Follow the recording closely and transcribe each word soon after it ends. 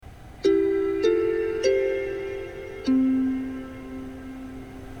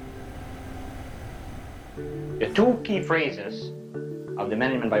two key phrases of the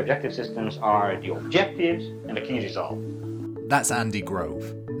management by objective systems are the objectives and the key result. That's Andy Grove,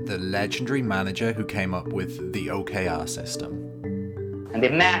 the legendary manager who came up with the OKR system. And they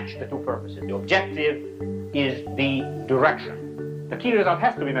match the two purposes. The objective is the direction. The key result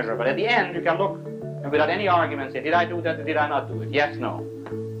has to be measurable. At the end, you can look and without any argument say, did I do that or did I not do it? Yes, no.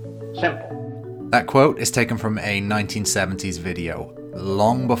 Simple. That quote is taken from a 1970s video,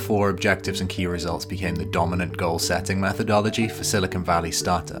 long before objectives and key results became the dominant goal-setting methodology for Silicon Valley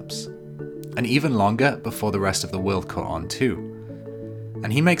startups. And even longer before the rest of the world caught on too.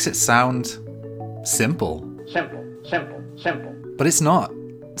 And he makes it sound simple. Simple. But it's not.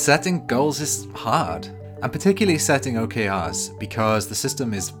 Setting goals is hard, and particularly setting OKRs, because the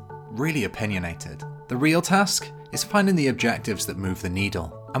system is really opinionated. The real task is finding the objectives that move the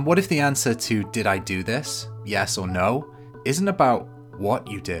needle. And what if the answer to did I do this, yes or no, isn't about what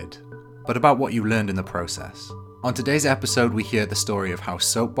you did, but about what you learned in the process? On today's episode, we hear the story of how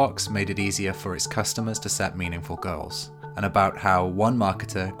Soapbox made it easier for its customers to set meaningful goals, and about how one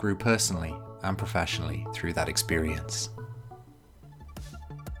marketer grew personally and professionally through that experience.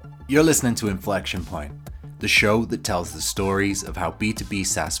 You're listening to Inflection Point, the show that tells the stories of how B2B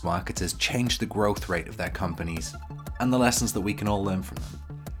SaaS marketers change the growth rate of their companies and the lessons that we can all learn from them.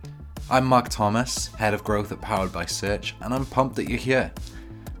 I'm Mark Thomas, Head of Growth at Powered by Search, and I'm pumped that you're here.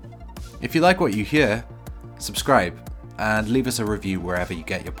 If you like what you hear, subscribe and leave us a review wherever you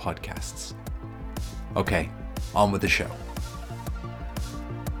get your podcasts. Okay, on with the show.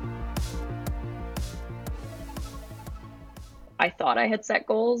 I thought I had set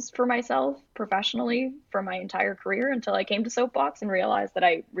goals for myself professionally for my entire career until I came to Soapbox and realized that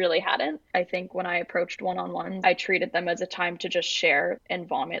I really hadn't. I think when I approached one-on-ones, I treated them as a time to just share and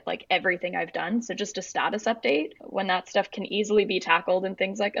vomit like everything I've done. So just a status update when that stuff can easily be tackled in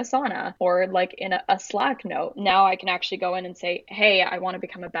things like Asana or like in a Slack note. Now I can actually go in and say, hey, I want to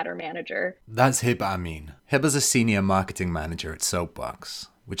become a better manager. That's Hib Amin. Hib is a senior marketing manager at Soapbox,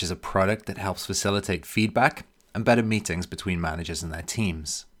 which is a product that helps facilitate feedback and better meetings between managers and their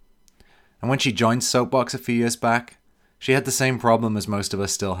teams. And when she joined Soapbox a few years back, she had the same problem as most of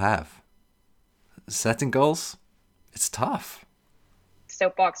us still have. Setting goals? It's tough.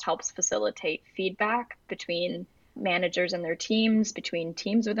 Soapbox helps facilitate feedback between managers and their teams, between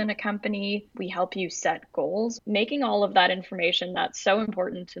teams within a company. We help you set goals, making all of that information that's so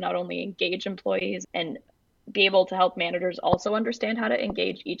important to not only engage employees and be able to help managers also understand how to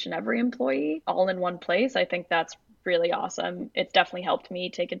engage each and every employee all in one place. I think that's really awesome. It's definitely helped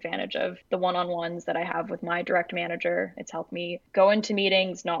me take advantage of the one-on-ones that I have with my direct manager. It's helped me go into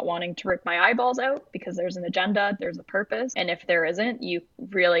meetings not wanting to rip my eyeballs out because there's an agenda, there's a purpose. And if there isn't,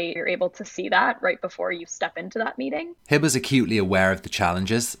 you're able to see that right before you step into that meeting. Hib is acutely aware of the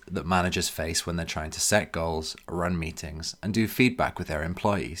challenges that managers face when they're trying to set goals, run meetings, and do feedback with their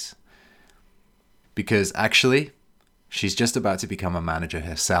employees. Because actually, she's just about to become a manager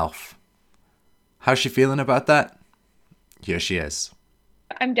herself. How's she feeling about that? Here she is.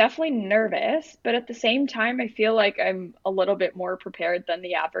 I'm definitely nervous, but at the same time, I feel like I'm a little bit more prepared than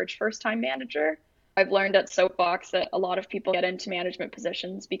the average first-time manager. I've learned at Soapbox that a lot of people get into management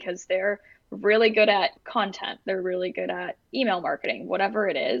positions because they're really good at content. They're really good at email marketing, whatever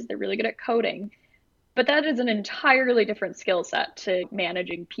it is. They're really good at coding. But that is an entirely different skill set to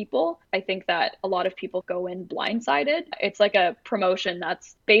managing people. I think that a lot of people go in blindsided. It's like a promotion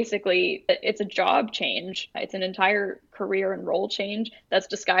that's basically, it's a job change. It's an entire career and role change that's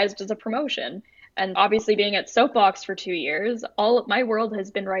disguised as a promotion. And obviously being at Soapbox for 2 years, all of my world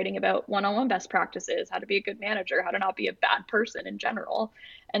has been writing about one-on-one best practices, how to be a good manager, how to not be a bad person in general.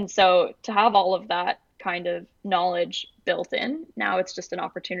 And so to have all of that kind of knowledge built in, now it's just an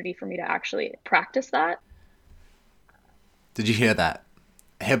opportunity for me to actually practice that. Did you hear that?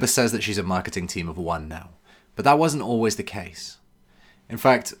 Hiba says that she's a marketing team of one now, but that wasn't always the case. In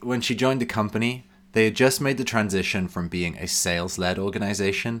fact, when she joined the company, they had just made the transition from being a sales-led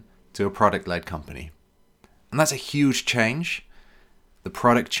organization to a product-led company. And that's a huge change. The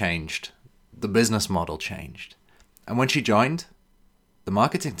product changed. The business model changed. And when she joined, the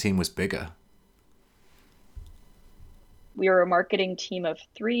marketing team was bigger. We were a marketing team of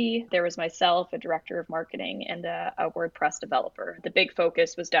 3. There was myself, a director of marketing, and a WordPress developer. The big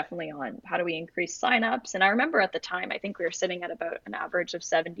focus was definitely on how do we increase signups. And I remember at the time, I think we were sitting at about an average of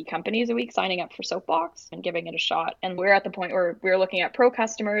 70 companies a week signing up for Soapbox and giving it a shot. And we're at the point where we were looking at pro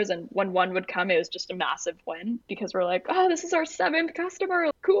customers, and when one would come, it was just a massive win because we're like, oh, this is our 7th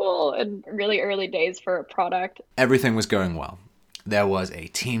customer. Cool. And really early days for a product. Everything was going well. There was a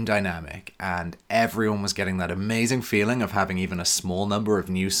team dynamic and everyone was getting that amazing feeling of having even a small number of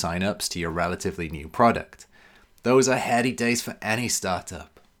new signups to your relatively new product. Those are heady days for any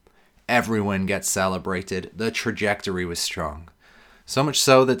startup. Every win gets celebrated. The trajectory was strong. So much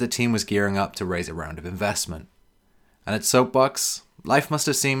so that the team was gearing up to raise a round of investment. And at Soapbox, life must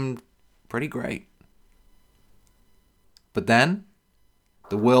have seemed pretty great. But then,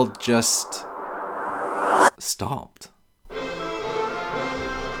 the world just stopped.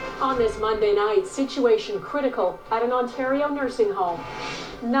 On this Monday night, situation critical at an Ontario nursing home.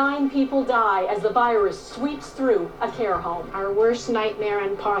 9 people die as the virus sweeps through a care home. Our worst nightmare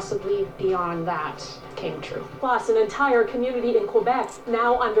and possibly beyond that came true. Plus, an entire community in Quebec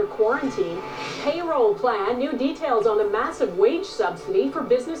now under quarantine. Payroll plan, new details on a massive wage subsidy for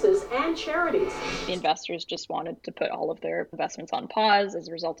businesses and charities. The investors just wanted to put all of their investments on pause. As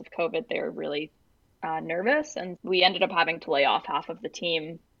a result of COVID, they were really nervous, and we ended up having to lay off half of the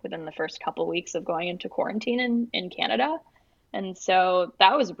team within the first couple weeks of going into quarantine in Canada. And so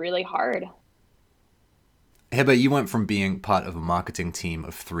that was really hard. Hibba, you went from being part of a marketing team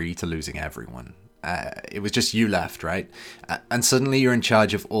of 3 to losing everyone. It was just you left, right? And suddenly you're in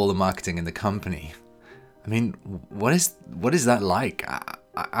charge of all the marketing in the company. I mean, what is that like?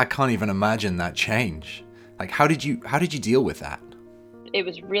 I can't even imagine that change. Like, how did you deal with that? It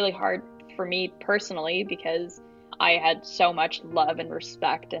was really hard for me personally because I had so much love and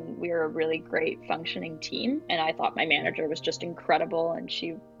respect, and we were a really great functioning team. And I thought my manager was just incredible, and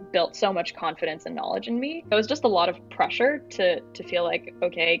she built so much confidence and knowledge in me. It was just a lot of pressure to feel like,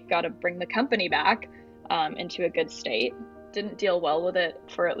 okay, got to bring the company back into a good state. Didn't deal well with it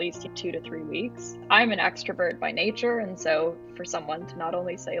for at least 2 to 3 weeks. I'm an extrovert by nature, and so for someone to not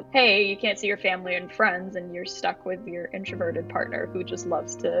only say, hey, you can't see your family and friends and you're stuck with your introverted partner who just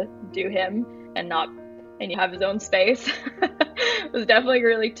loves to do him and you have his own space, it was definitely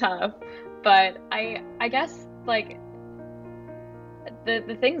really tough. But I guess like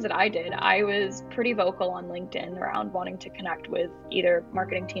the things that I did, I was pretty vocal on LinkedIn around wanting to connect with either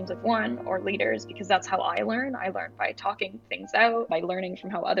marketing teams of one or leaders, because that's how I learn. I learn by talking things out, by learning from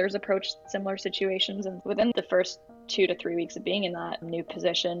how others approach similar situations. And within the first 2 to 3 weeks of being in that new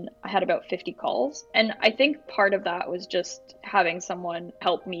position, I had about 50 calls. And I think part of that was just having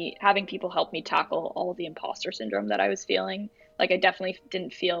people help me tackle all of the imposter syndrome that I was feeling. Like, I definitely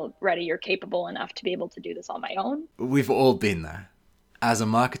didn't feel ready or capable enough to be able to do this on my own. We've all been there. As a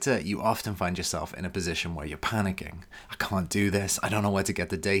marketer, you often find yourself in a position where you're panicking. I can't do this. I don't know where to get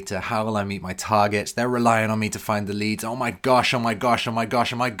the data. How will I meet my targets? They're relying on me to find the leads. Oh my gosh, oh my gosh, oh my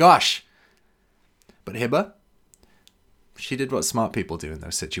gosh, oh my gosh. But Hibba, she did what smart people do in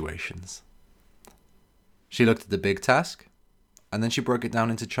those situations. She looked at the big task, and then she broke it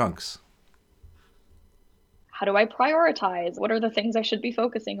down into chunks. How do I prioritize? What are the things I should be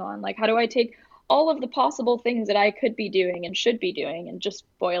focusing on? Like, how do I take all of the possible things that I could be doing and should be doing and just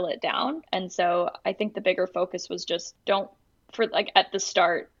boil it down? And so I think the bigger focus was just at the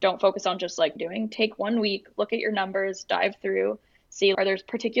start, don't focus on just like doing. Take 1 week, look at your numbers, dive through, see, are there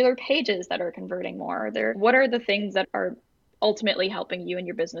particular pages that are converting more? What are the things that are ultimately helping you and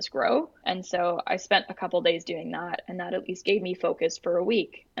your business grow? And so I spent a couple days doing that, and that at least gave me focus for a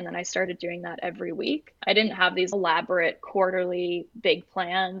week. And then I started doing that every week. I didn't have these elaborate quarterly big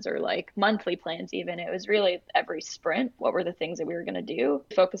plans or like monthly plans even. It was really every sprint, what were the things that we were going to do?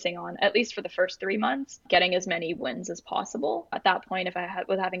 Focusing on, at least for the first 3 months, getting as many wins as possible. At that point, if I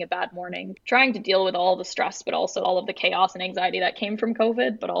was having a bad morning, trying to deal with all the stress, but also all of the chaos and anxiety that came from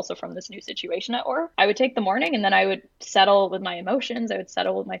COVID, but also from this new situation at work, I would take the morning and then I would settle with my emotions, I would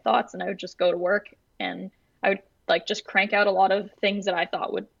settle with my thoughts, and I would just go to work, and I would just crank out a lot of things that I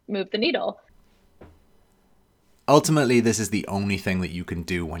thought would move the needle. Ultimately, this is the only thing that you can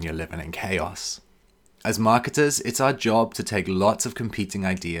do when you're living in chaos. As marketers, it's our job to take lots of competing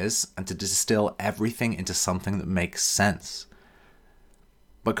ideas and to distill everything into something that makes sense.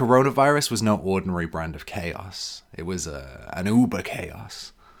 But coronavirus was no ordinary brand of chaos. It was an uber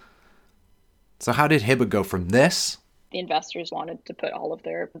chaos. So how did Hibba go from this? The investors wanted to put all of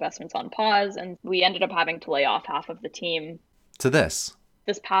their investments on pause, and we ended up having to lay off half of the team. To this.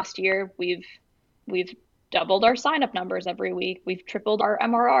 This past year, we've doubled our sign-up numbers every week. We've tripled our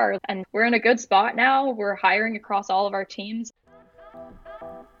MRR, and we're in a good spot now. We're hiring across all of our teams.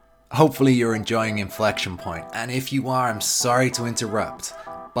 Hopefully you're enjoying Inflection Point, and if you are, I'm sorry to interrupt,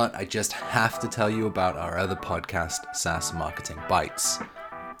 but I just have to tell you about our other podcast, SaaS Marketing Bites.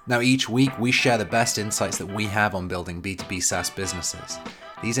 Now, each week we share the best insights that we have on building B2B SaaS businesses.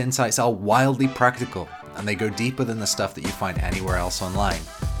 These insights are wildly practical, and they go deeper than the stuff that you find anywhere else online.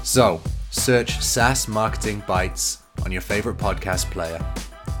 So, search SaaS Marketing Bites on your favorite podcast player,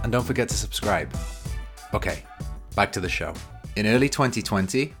 and don't forget to subscribe. Okay, back to the show. In early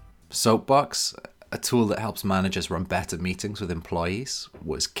 2020, Soapbox, a tool that helps managers run better meetings with employees,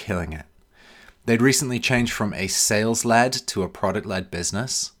 was killing it. They'd recently changed from a sales-led to a product-led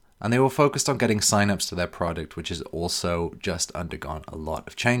business, and they were focused on getting signups to their product, which has also just undergone a lot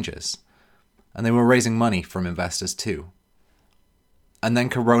of changes. And they were raising money from investors too. And then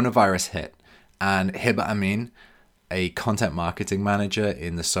coronavirus hit, and Hiba Amin, a content marketing manager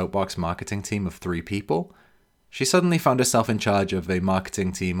in the Soapbox marketing team of 3 people, she suddenly found herself in charge of a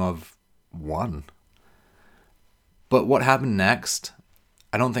marketing team of 1. But what happened next,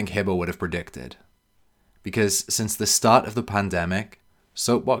 I don't think Hiba would have predicted. Because since the start of the pandemic,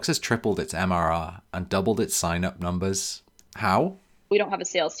 Soapbox has tripled its MRR and doubled its sign-up numbers. How? We don't have a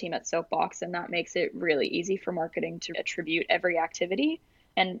sales team at Soapbox, and that makes it really easy for marketing to attribute every activity.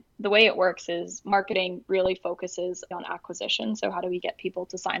 And the way it works is marketing really focuses on acquisition. So how do we get people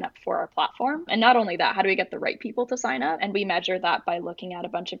to sign up for our platform? And not only that, how do we get the right people to sign up? And we measure that by looking at a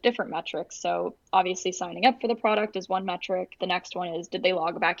bunch of different metrics. So obviously signing up for the product is one metric. The next one is, did they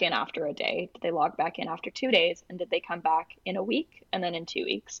log back in after a day? Did they log back in after 2 days? And did they come back in a week and then in 2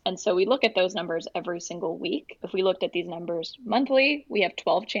 weeks? And so we look at those numbers every single week. If we looked at these numbers monthly, we have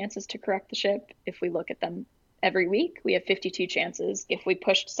 12 chances to correct the ship. If we look at them every week, we have 52 chances. If we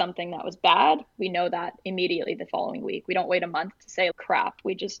pushed something that was bad, we know that immediately the following week. We don't wait a month to say, crap,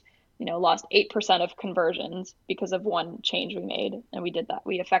 we just, lost 8% of conversions because of one change we made. And we did that.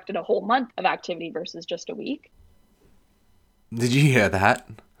 We affected a whole month of activity versus just a week. Did you hear that?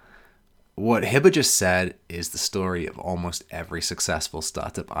 What Hiba just said is the story of almost every successful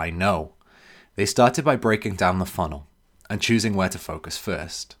startup I know. They started by breaking down the funnel and choosing where to focus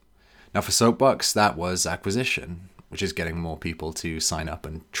first. Now for Soapbox, that was acquisition, which is getting more people to sign up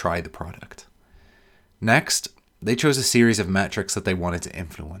and try the product. Next, they chose a series of metrics that they wanted to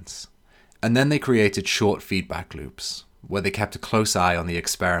influence. And then they created short feedback loops, where they kept a close eye on the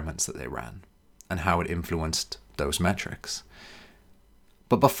experiments that they ran and how it influenced those metrics.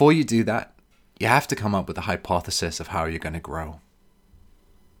 But before you do that, you have to come up with a hypothesis of how you're going to grow.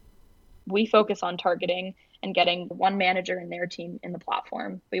 We focus on targeting and getting one manager and their team in the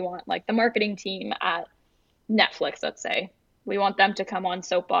platform. We want the marketing team at Netflix, let's say. We want them to come on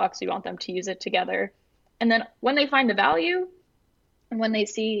Soapbox. We want them to use it together. And then when they find the value and when they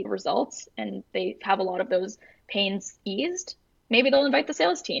see results and they have a lot of those pains eased, maybe they'll invite the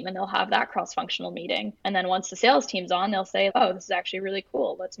sales team and they'll have that cross-functional meeting. And then once the sales team's on, they'll say, oh, this is actually really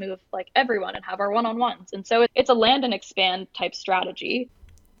cool. Let's move everyone and have our one-on-ones. And so it's a land and expand type strategy.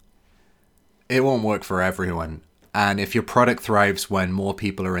 It won't work for everyone, and if your product thrives when more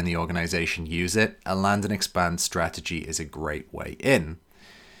people are in the organization use it, a land and expand strategy is a great way in.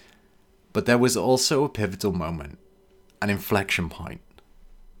 But there was also a pivotal moment, an inflection point.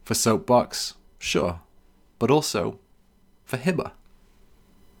 For Soapbox, sure, but also for Hiba.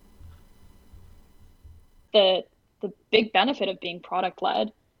 The big benefit of being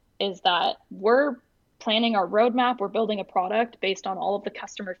product-led is that we're planning our roadmap, we're building a product based on all of the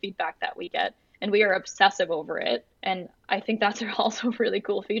customer feedback that we get, and we are obsessive over it. And I think that's also a really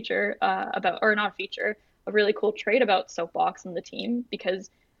cool feature a really cool trait about Soapbox and the team, because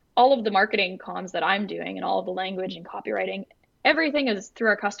all of the marketing comms that I'm doing and all of the language and copywriting, everything is through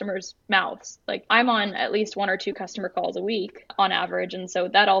our customers' mouths. I'm on at least 1 or 2 customer calls a week on average. And so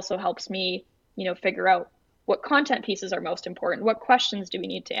that also helps me, figure out what content pieces are most important, what questions do we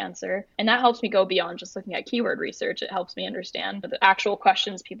need to answer. And that helps me go beyond just looking at keyword research. It helps me understand the actual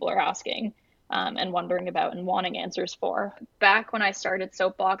questions people are asking and wondering about and wanting answers for. Back when I started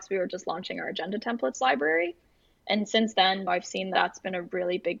Soapbox, we were just launching our agenda templates library. And since then, I've seen that's been a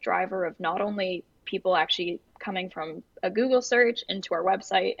really big driver of not only people actually coming from a Google search into our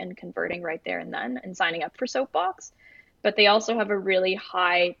website and converting right there and then and signing up for Soapbox, but they also have a really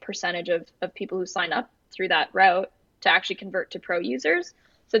high percentage of people who sign up through that route to actually convert to pro users.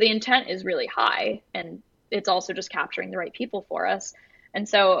 So the intent is really high, and it's also just capturing the right people for us. And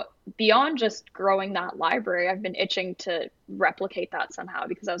so beyond just growing that library, I've been itching to replicate that somehow,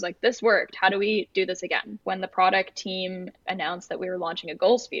 because I was like, this worked. How do we do this again? When the product team announced that we were launching a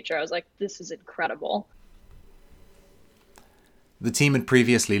goals feature, I was like, this is incredible. The team had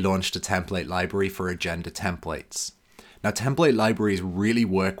previously launched a template library for agenda templates. Now, template libraries really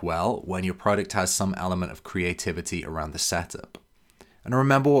work well when your product has some element of creativity around the setup. And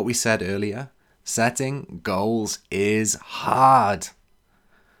remember what we said earlier? Setting goals is hard.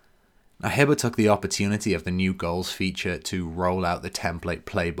 Now, Hiba took the opportunity of the new goals feature to roll out the template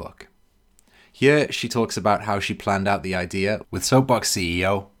playbook. Here, she talks about how she planned out the idea with Soapbox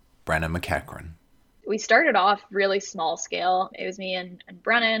CEO Brennan McEachran. We started off really small scale. It was me and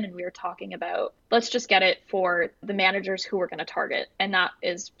Brennan, and we were talking about, let's just get it for the managers who we're going to target. And that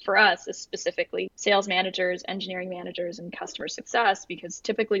is, for us, is specifically sales managers, engineering managers, and customer success, because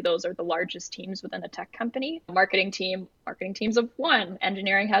typically those are the largest teams within a tech company. Marketing teams of 1,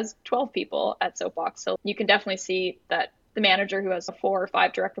 engineering has 12 people at Soapbox. So you can definitely see that the manager who has 4 or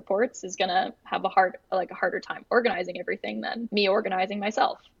 5 direct reports is going to have a harder time organizing everything than me organizing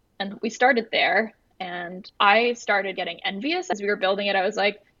myself. And we started there. And I started getting envious as we were building it. I was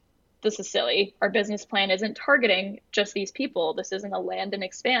like, this is silly. Our business plan isn't targeting just these people. This isn't a land and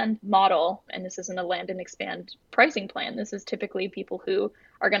expand model. And this isn't a land and expand pricing plan. This is typically people who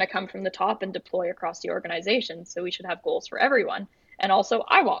are going to come from the top and deploy across the organization. So we should have goals for everyone. And also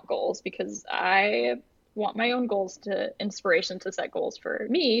I want goals because I want my own goals to inspiration to set goals for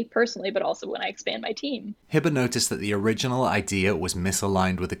me personally, but also when I expand my team. Hibba noticed that the original idea was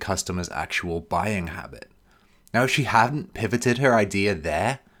misaligned with the customer's actual buying habit. Now, if she hadn't pivoted her idea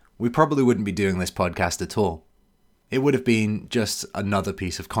there, we probably wouldn't be doing this podcast at all. It would have been just another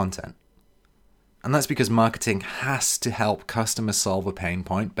piece of content. And that's because marketing has to help customers solve a pain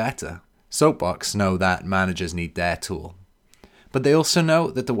point better. Soapbox know that managers need their tool. But they also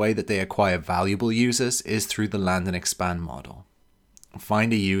know that the way that they acquire valuable users is through the land and expand model.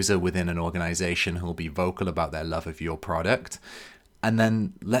 Find a user within an organization who will be vocal about their love of your product, and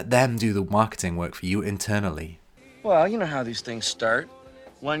then let them do the marketing work for you internally. Well, you know how these things start.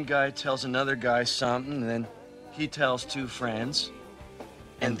 One guy tells another guy something, and then he tells 2 friends,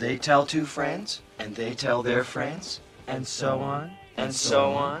 and they tell 2 friends, and they tell their friends, and so on, and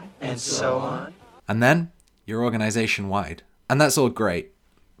so on, and so on. And then you're organization-wide. And that's all great,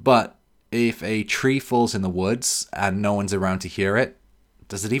 but if a tree falls in the woods and no one's around to hear it,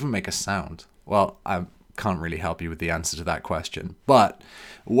 does it even make a sound? Well, I can't really help you with the answer to that question. But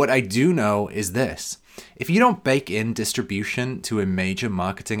what I do know is this. If you don't bake in distribution to a major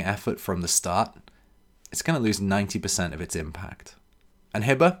marketing effort from the start, it's going to lose 90% of its impact. And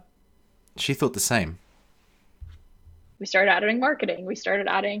Hibba, she thought the same. We started adding marketing. We started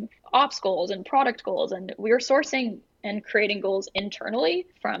adding ops goals and product goals, and we were sourcing and creating goals internally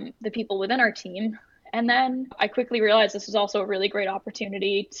from the people within our team. And then I quickly realized this was also a really great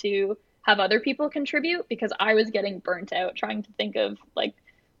opportunity to have other people contribute, because I was getting burnt out trying to think of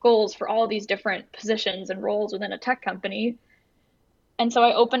goals for all these different positions and roles within a tech company. And so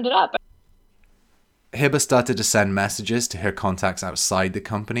I opened it up. Hibba started to send messages to her contacts outside the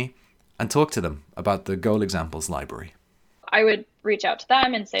company and talk to them about the goal examples library. I would reach out to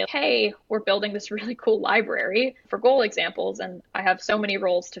them and say, hey, we're building this really cool library for goal examples, and I have so many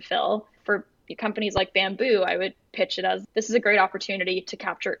roles to fill. For companies like Bamboo, I would pitch it as, this is a great opportunity to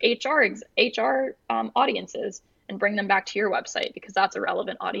capture HR audiences and bring them back to your website because that's a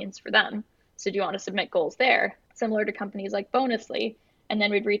relevant audience for them. So do you want to submit goals there? Similar to companies like Bonusly. And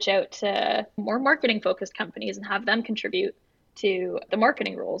then we'd reach out to more marketing focused companies and have them contribute to the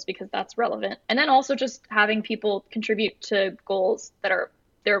marketing roles because that's relevant. And then also just having people contribute to goals that are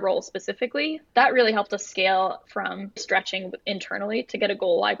their role specifically. That really helped us scale from stretching internally to get a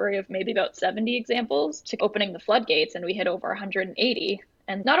goal library of maybe about 70 examples to opening the floodgates, and we hit over 180.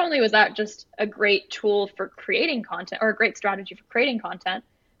 And not only was that just a great tool for creating content, or a great strategy for creating content,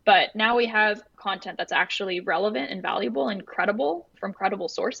 but now we have content that's actually relevant and valuable and credible from credible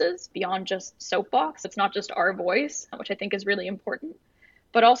sources beyond just Soapbox. It's not just our voice, which I think is really important.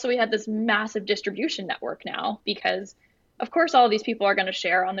 But also we had this massive distribution network now, because of course all of these people are going to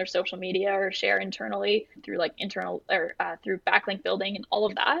share on their social media or share internally through through backlink building and all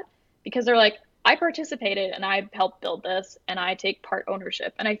of that, because they're like, I participated and I helped build this and I take part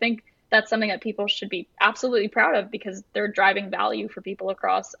ownership. And I think that's something that people should be absolutely proud of, because they're driving value for people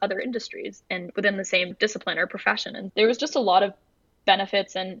across other industries and within the same discipline or profession. And there was just a lot of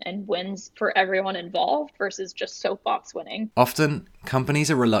benefits and wins for everyone involved versus just Soapbox winning. Often, companies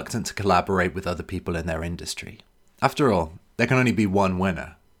are reluctant to collaborate with other people in their industry. After all, there can only be one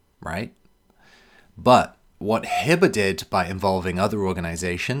winner, right? But what Hibba did by involving other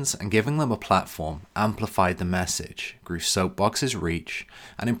organizations and giving them a platform amplified the message, grew Soapbox's reach,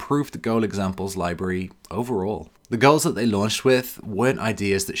 and improved the goal examples library overall. The goals that they launched with weren't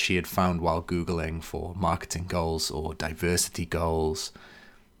ideas that she had found while Googling for marketing goals or diversity goals.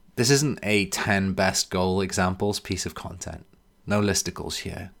 This isn't a 10 best goal examples piece of content. No listicles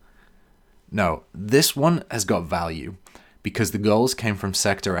here. No, this one has got value because the goals came from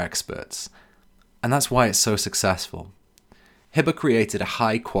sector experts. And that's why it's so successful. Hibba created a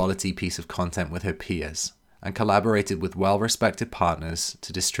high-quality piece of content with her peers and collaborated with well-respected partners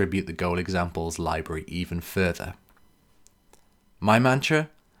to distribute the goal examples library even further. My mantra?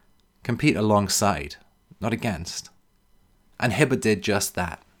 Compete alongside, not against. And Hiba did just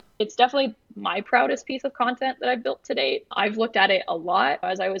that. It's definitely my proudest piece of content that I've built to date. I've looked at it a lot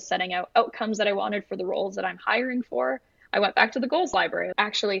as I was setting out outcomes that I wanted for the roles that I'm hiring for. I went back to the goals library,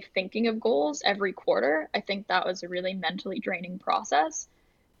 actually thinking of goals every quarter. I think that was a really mentally draining process.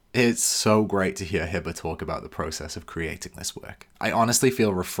 It's so great to hear Hiba talk about the process of creating this work. I honestly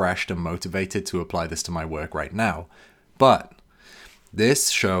feel refreshed and motivated to apply this to my work right now. But this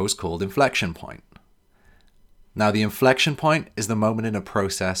show's called Inflection Point. Now, the inflection point is the moment in a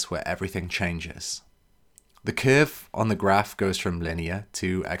process where everything changes. The curve on the graph goes from linear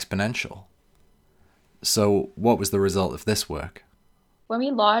to exponential. So what was the result of this work? When we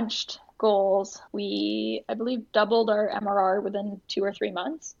launched goals, we, I believe, doubled our MRR within 2 or 3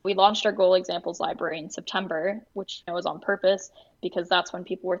 months. We launched our goal examples library in September, which was on purpose because that's when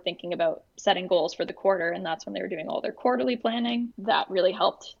people were thinking about setting goals for the quarter, and that's when they were doing all their quarterly planning. That really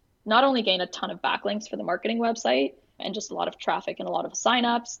helped not only gain a ton of backlinks for the marketing website and just a lot of traffic and a lot of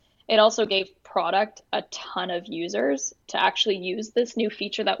signups, it also gave product a ton of users to actually use this new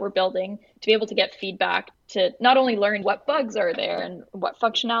feature that we're building, to be able to get feedback, to not only learn what bugs are there and what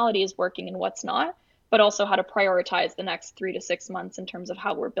functionality is working and what's not, but also how to prioritize the next 3 to 6 months in terms of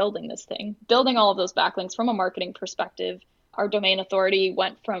how we're building this thing. Building all of those backlinks from a marketing perspective, our domain authority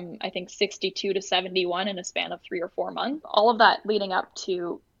went from, I think, 62 to 71 in a span of 3 or 4 months. All of that leading up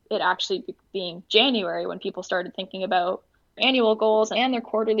to it actually being January when people started thinking about annual goals and their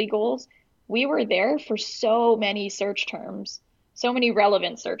quarterly goals. We were there for so many search terms, so many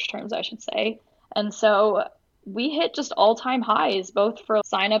relevant search terms, I should say. And so we hit just all-time highs, both for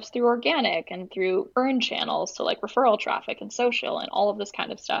signups through organic and through earned channels, so like referral traffic and social and all of this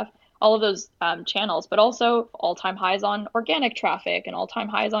kind of stuff, all of those channels, but also all-time highs on organic traffic and all-time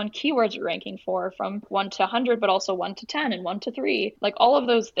highs on keywords we're ranking for, from 1 to 100, but also 1 to 10 and 1 to 3. Like all of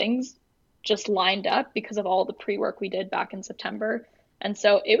those things just lined up because of all the pre-work we did back in September. And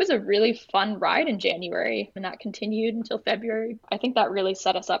so it was a really fun ride in January, and that continued until February. I think that really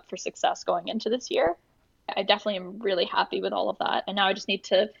set us up for success going into this year. I definitely am really happy with all of that. And now I just need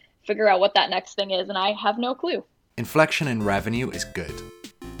to figure out what that next thing is, and I have no clue. Inflection in revenue is good,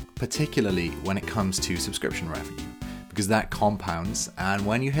 particularly when it comes to subscription revenue, because that compounds, and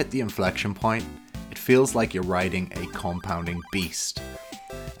when you hit the inflection point, it feels like you're riding a compounding beast.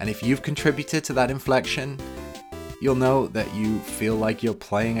 And if you've contributed to that inflection, you'll know that you feel like you're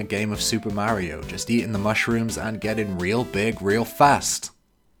playing a game of Super Mario, just eating the mushrooms and getting real big real fast.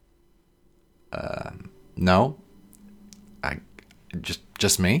 No?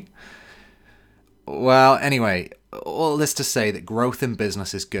 Just me? Well, anyway, all this to say that growth in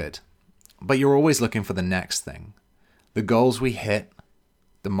business is good, but you're always looking for the next thing. The goals we hit,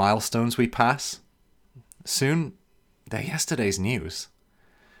 the milestones we pass, soon they're yesterday's news.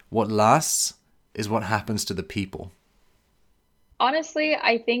 What lasts is what happens to the people. Honestly,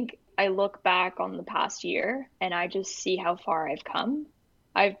 I think I look back on the past year and I just see how far I've come.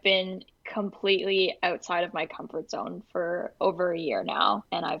 I've been completely outside of my comfort zone for over a year now,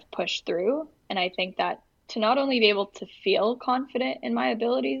 and I've pushed through. And I think that to not only be able to feel confident in my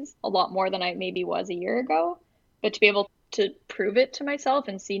abilities a lot more than I maybe was a year ago, but to be able to prove it to myself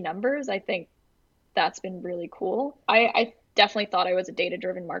and see numbers, I think that's been really cool. I definitely thought I was a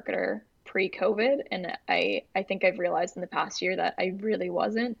data-driven marketer pre-COVID, and I think I've realized in the past year that I really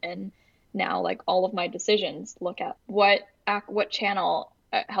wasn't. And now, like, all of my decisions look at what channel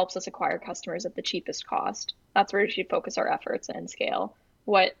helps us acquire customers at the cheapest cost. That's where we should focus our efforts and scale.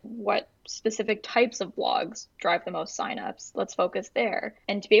 What specific types of blogs drive the most signups? Let's focus there.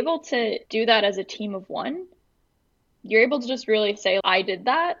 And to be able to do that as a team of one, you're able to just really say, I did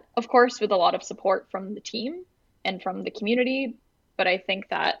that, of course, with a lot of support from the team and from the community. But I think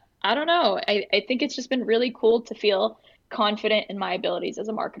that, I don't know, I think it's just been really cool to feel confident in my abilities as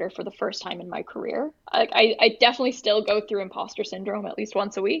a marketer for the first time in my career. I definitely still go through imposter syndrome at least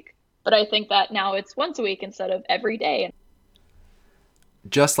once a week, but I think that now it's once a week instead of every day.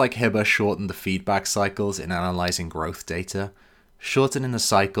 Just like Hiba shortened the feedback cycles in analyzing growth data, shortening the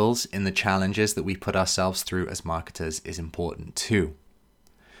cycles in the challenges that we put ourselves through as marketers is important too.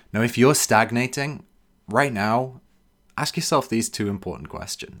 Now, if you're stagnating right now, ask yourself these 2 important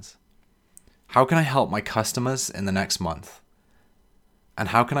questions. How can I help my customers in the next month? And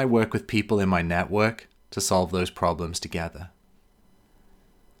how can I work with people in my network to solve those problems together?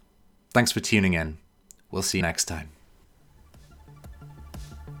 Thanks for tuning in. We'll see you next time.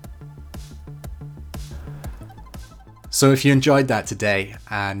 So if you enjoyed that today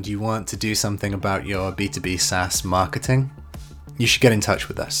and you want to do something about your B2B SaaS marketing, you should get in touch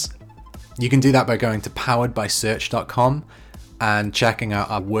with us. You can do that by going to poweredbysearch.com and checking out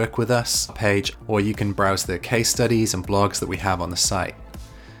our Work With Us page, or you can browse the case studies and blogs that we have on the site.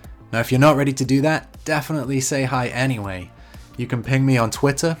 Now, if you're not ready to do that, definitely say hi anyway. You can ping me on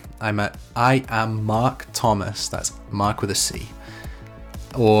Twitter. I'm at I am Mark Thomas, that's Mark with a C.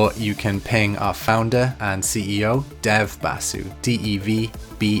 Or you can ping our founder and CEO, Dev Basu, DEVBASU.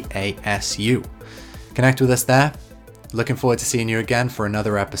 Connect with us there. Looking forward to seeing you again for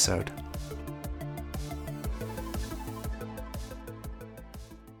another episode.